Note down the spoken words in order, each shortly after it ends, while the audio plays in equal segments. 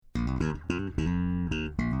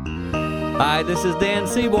Hi, this is Dan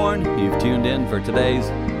Seaborn. You've tuned in for today's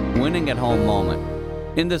Winning at Home moment.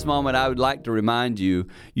 In this moment, I would like to remind you,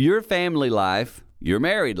 your family life, your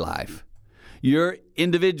married life, your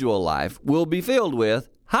individual life will be filled with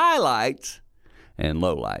highlights and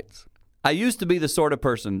lowlights. I used to be the sort of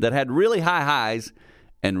person that had really high highs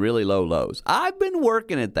and really low lows. I've been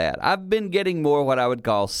working at that. I've been getting more what I would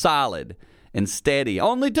call solid and steady.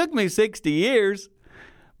 Only took me 60 years.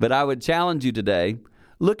 But I would challenge you today,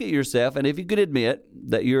 look at yourself, and if you could admit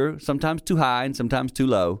that you're sometimes too high and sometimes too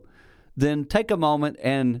low, then take a moment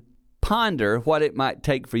and ponder what it might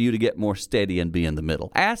take for you to get more steady and be in the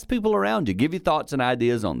middle. Ask people around you. Give you thoughts and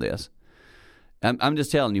ideas on this. I'm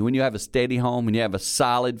just telling you, when you have a steady home, when you have a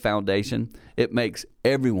solid foundation, it makes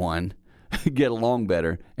everyone get along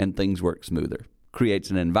better and things work smoother.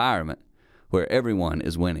 Creates an environment where everyone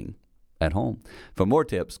is winning at home. For more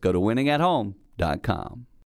tips, go to winningathome.com.